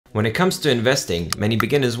When it comes to investing, many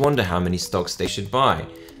beginners wonder how many stocks they should buy.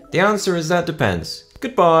 The answer is that depends.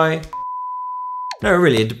 Goodbye! No,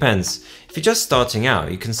 really, it depends. If you're just starting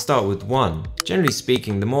out, you can start with one. Generally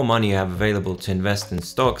speaking, the more money you have available to invest in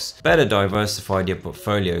stocks, the better diversified your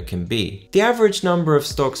portfolio can be. The average number of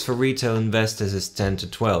stocks for retail investors is 10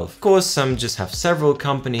 to 12. Of course, some just have several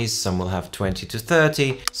companies, some will have 20 to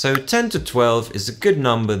 30, so 10 to 12 is a good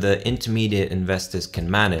number that intermediate investors can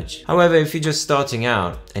manage. However, if you're just starting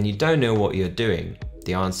out and you don't know what you're doing,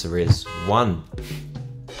 the answer is 1.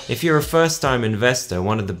 If you're a first-time investor,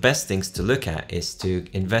 one of the best things to look at is to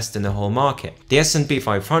invest in the whole market. The S&P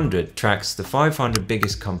 500 tracks the 500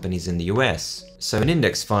 biggest companies in the US. So an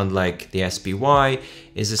index fund like the SPY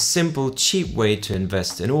is a simple, cheap way to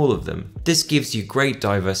invest in all of them. This gives you great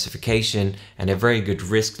diversification and a very good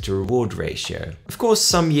risk to reward ratio. Of course,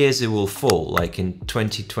 some years it will fall, like in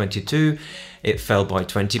 2022, it fell by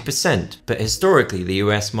 20%, but historically the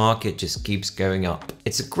US market just keeps going up.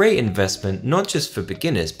 It's a great investment not just for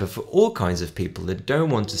beginners, but for all kinds of people that don't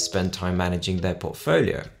want to spend time managing their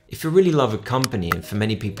portfolio. If you really love a company, and for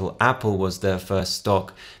many people Apple was their first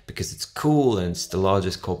stock because it's cool and it's the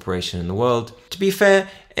largest corporation in the world. To be fair,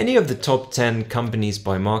 any of the top 10 companies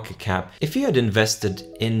by market cap, if you had invested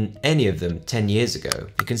in any of them 10 years ago,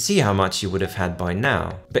 you can see how much you would have had by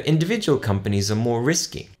now. But individual companies are more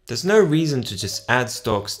risky. There's no reason to just add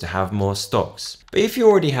stocks to have more stocks. But if you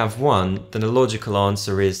already have one, then the logical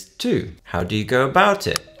answer is 2. How do you go about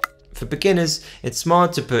it? For beginners, it's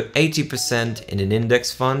smart to put 80% in an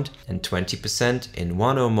index fund and 20% in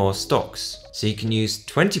one or more stocks. So you can use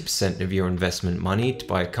 20% of your investment money to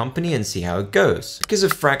buy a company and see how it goes. Because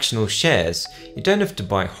of fractional shares, you don't have to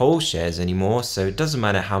buy whole shares anymore, so it doesn't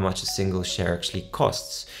matter how much a single share actually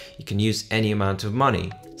costs. You can use any amount of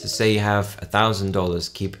money. So say you have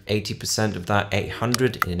 $1,000, keep 80% of that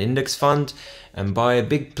 800 in an index fund and buy a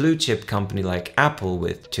big blue chip company like Apple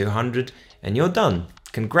with 200 and you're done.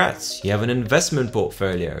 Congrats, you have an investment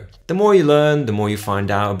portfolio. The more you learn, the more you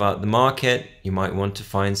find out about the market, you might want to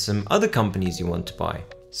find some other companies you want to buy.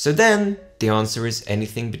 So then, the answer is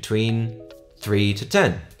anything between 3 to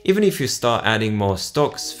 10. Even if you start adding more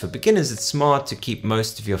stocks, for beginners it's smart to keep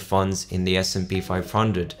most of your funds in the S&P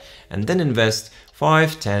 500 and then invest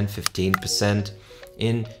 5, 10, 15%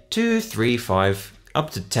 in 2, 3, 5, up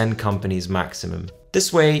to 10 companies maximum.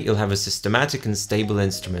 This way, you'll have a systematic and stable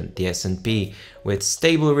instrument, the S&P, with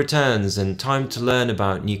stable returns and time to learn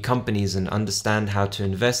about new companies and understand how to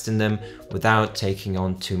invest in them without taking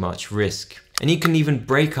on too much risk. And you can even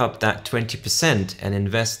break up that 20% and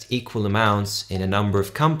invest equal amounts in a number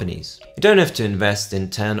of companies. You don't have to invest in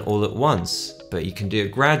 10 all at once, but you can do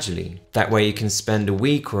it gradually. That way you can spend a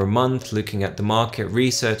week or a month looking at the market,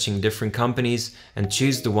 researching different companies, and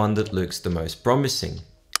choose the one that looks the most promising.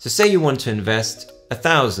 So say you want to invest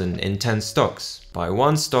 1,000 in 10 stocks. Buy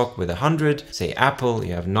one stock with 100, say Apple,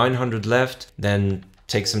 you have 900 left, then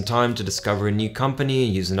take some time to discover a new company,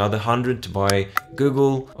 use another 100 to buy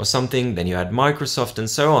Google or something, then you add Microsoft and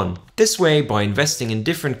so on. This way, by investing in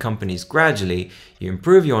different companies gradually, you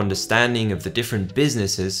improve your understanding of the different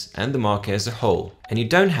businesses and the market as a whole. And you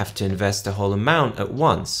don't have to invest the whole amount at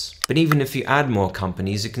once. But even if you add more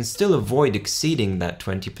companies, you can still avoid exceeding that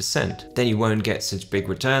 20%. Then you won't get such big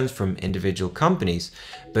returns from individual companies,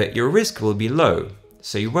 but your risk will be low,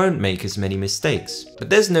 so you won't make as many mistakes. But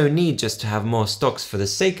there's no need just to have more stocks for the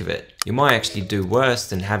sake of it. You might actually do worse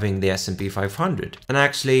than having the S&P 500. And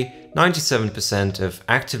actually, 97% of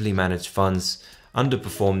actively managed funds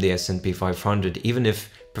underperform the S&P 500, even if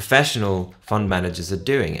professional fund managers are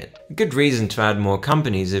doing it. A good reason to add more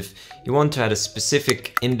companies if you want to add a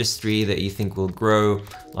specific industry that you think will grow,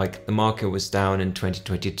 like the market was down in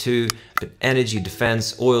 2022, but energy,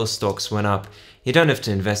 defense, oil stocks went up. You don't have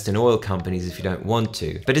to invest in oil companies if you don't want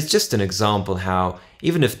to, but it's just an example how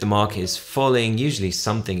even if the market is falling, usually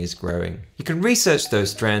something is growing. You can research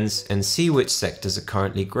those trends and see which sectors are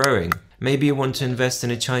currently growing. Maybe you want to invest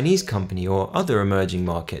in a Chinese company or other emerging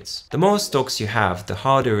markets. The more stocks you have, the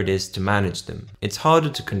harder it is to manage them. It's harder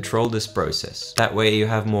to control this process. That way you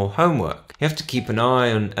have more homework. You have to keep an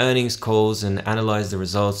eye on earnings calls and analyze the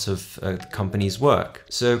results of the company's work.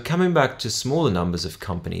 So coming back to smaller numbers of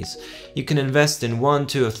companies, you can invest in 1,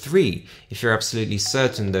 2 or 3 if you're absolutely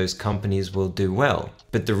certain those companies will do well.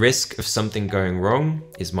 But the risk of something going wrong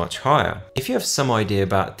is much higher. If you have some idea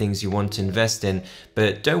about things you want to invest in,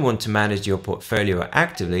 but don't want to manage your portfolio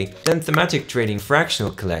actively, then Thematic Trading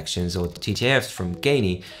Fractional collections, or TTFs from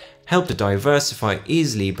Gainy, help to diversify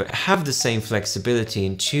easily but have the same flexibility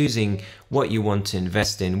in choosing what you want to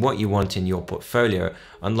invest in, what you want in your portfolio,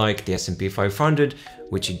 unlike the S&P 500,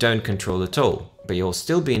 which you don't control at all. but you'll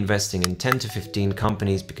still be investing in 10 to 15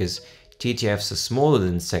 companies because TTFs are smaller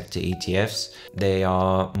than sector ETFs. They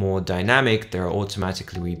are more dynamic, they're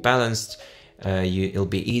automatically rebalanced. It'll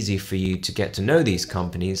be easy for you to get to know these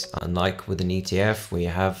companies, unlike with an ETF where you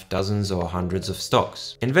have dozens or hundreds of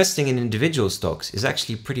stocks. Investing in individual stocks is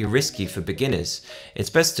actually pretty risky for beginners.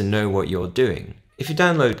 It's best to know what you're doing. If you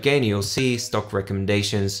download Gainy, you'll see stock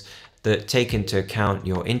recommendations that take into account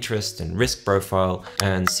your interest and risk profile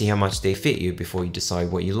and see how much they fit you before you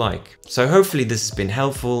decide what you like. So hopefully this has been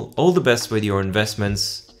helpful. All the best with your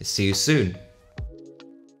investments. See you soon.